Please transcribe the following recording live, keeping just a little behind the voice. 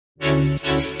Okay,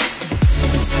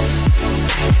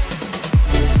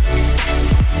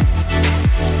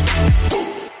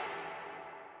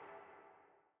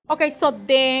 so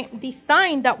the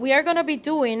design that we are going to be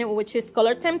doing, which is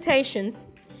Color Temptations,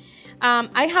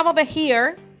 I have over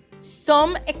here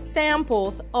some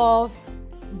examples of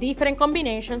different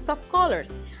combinations of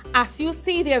colors. As you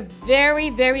see, they're very,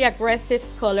 very aggressive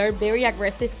color, very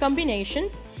aggressive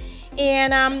combinations.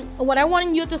 And what I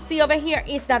want you to see over here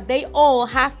is that they all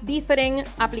have different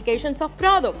applications of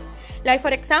products. Like for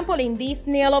example, in this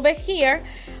nail over here,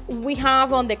 we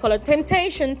have on the Color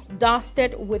Temptations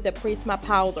dusted with the Prisma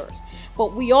powders.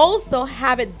 But we also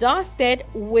have it dusted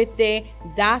with the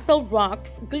Dazzle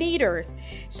Rocks glitters.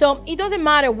 So it doesn't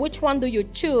matter which one do you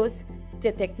choose,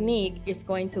 the technique is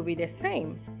going to be the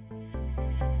same.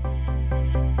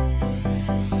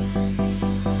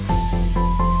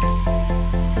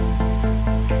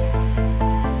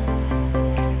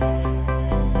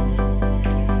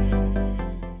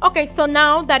 Okay, so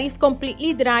now that is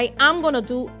completely dry, I'm gonna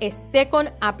do a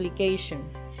second application.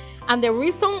 And the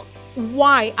reason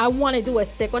why I wanna do a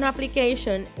second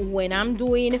application when I'm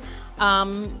doing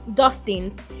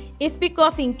dustings is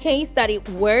because in case that it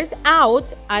wears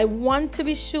out, I want to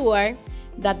be sure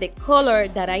that the color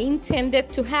that I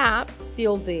intended to have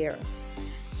still there.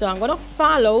 So I'm gonna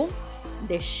follow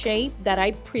the shape that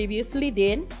I previously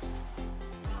did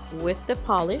with the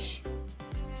polish.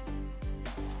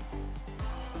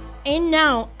 And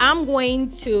now I'm going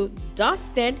to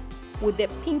dust it with the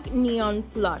pink neon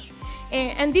plush.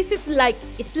 And this is like,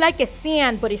 it's like a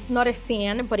sand, but it's not a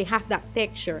sand, but it has that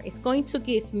texture. It's going to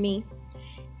give me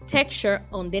texture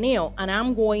on the nail. And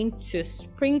I'm going to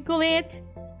sprinkle it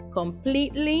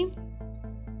completely.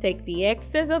 Take the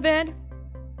excess of it.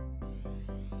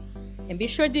 And be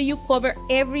sure that you cover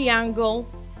every angle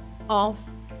of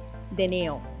the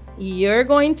nail. You're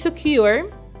going to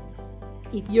cure.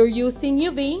 If you're using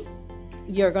UV,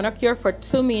 you're gonna cure for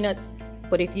 2 minutes,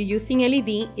 but if you're using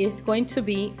LED, it's going to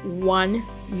be 1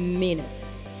 minute.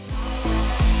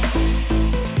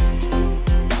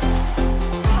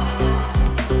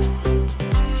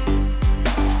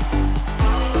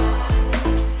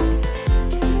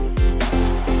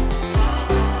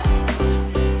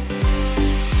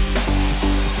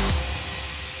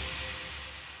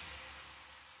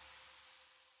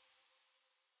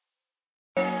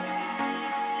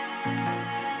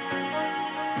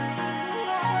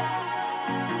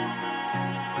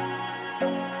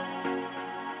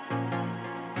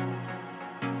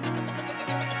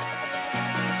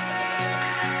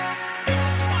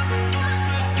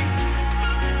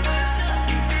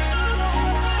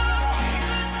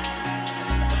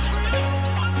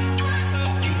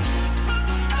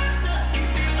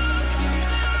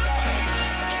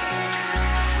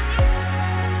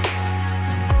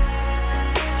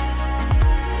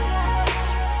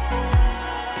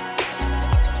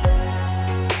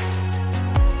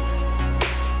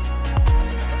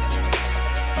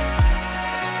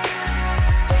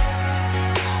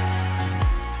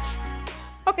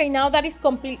 Okay, now that is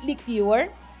completely cured,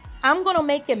 I'm gonna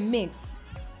make a mix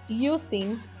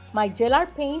using my gel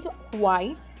art paint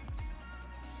white.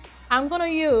 I'm gonna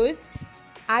use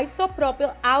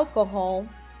isopropyl alcohol,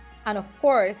 and of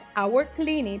course our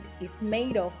Clean It is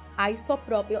made of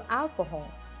isopropyl alcohol.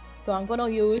 So I'm gonna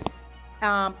use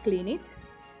Clean It,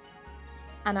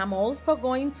 and I'm also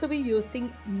going to be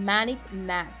using Manic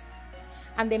Matte.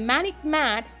 And the Manic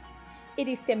Matte, it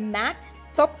is a matte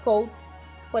top coat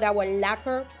for our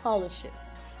lacquer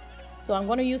polishes. So I'm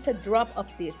gonna use a drop of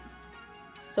this.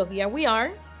 So here we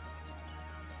are.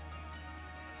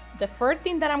 The first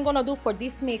thing that I'm gonna do for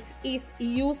this mix is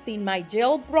using my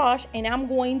gel brush, and I'm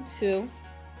going to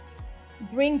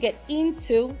bring it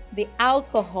into the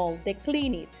alcohol, the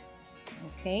Clean It,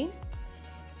 okay?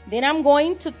 Then I'm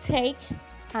going to take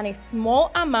a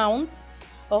small amount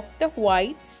of the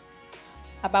white,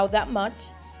 about that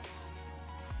much.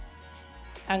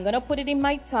 I'm gonna put it in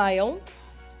my tile,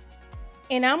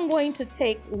 and I'm going to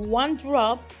take 1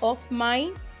 drop of my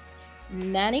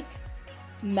Manic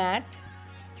Matte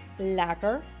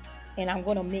lacquer, and I'm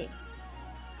gonna mix.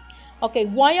 Okay,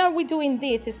 why are we doing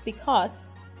this? Is because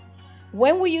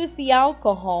when we use the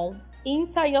alcohol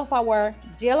inside of our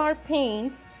gel art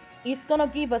paint, it's gonna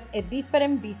give us a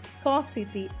different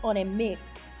viscosity on a mix.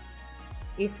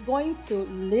 It's going to,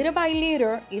 little by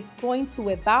little, it's going to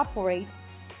evaporate,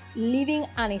 leaving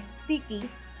a sticky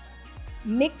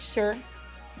mixture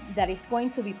that is going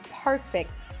to be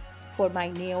perfect for my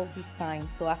nail design.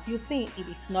 So as you see, it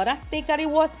is not as thick as it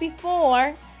was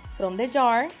before from the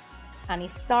jar, and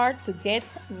it starts to get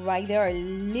right there a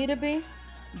little bit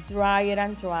drier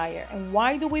and drier. And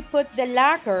why do we put the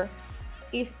lacquer?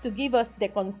 Is to give us the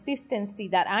consistency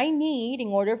that I need in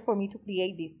order for me to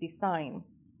create this design.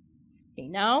 Okay,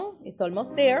 now it's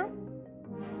almost there.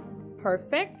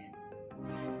 Perfect.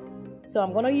 So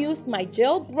I'm gonna use my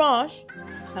gel brush.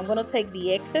 I'm gonna take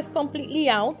the excess completely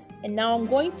out, and now I'm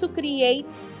going to create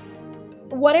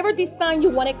whatever design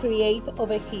you want to create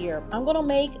over here. I'm gonna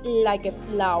make like a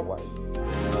flower.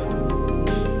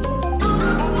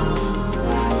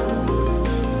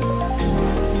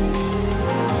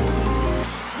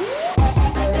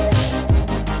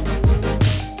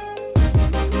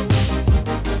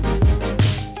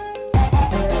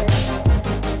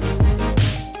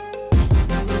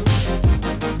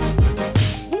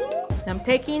 I'm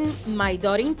taking my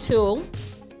dotting tool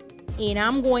and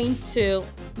I'm going to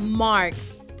mark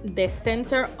the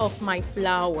center of my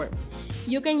flower.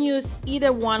 You can use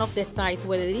either one of the sides,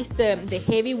 whether it is the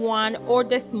heavy one or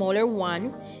the smaller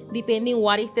one, depending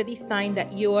what is the design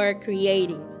that you are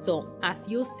creating. So as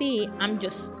you see, I'm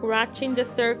just scratching the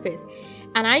surface,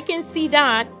 and I can see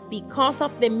that because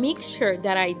of the mixture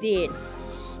that I did.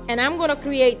 And I'm gonna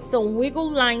create some wiggle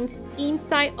lines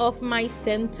inside of my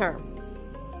center.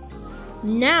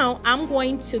 Now I'm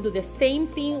going to do the same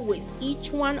thing with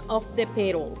each one of the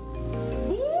petals.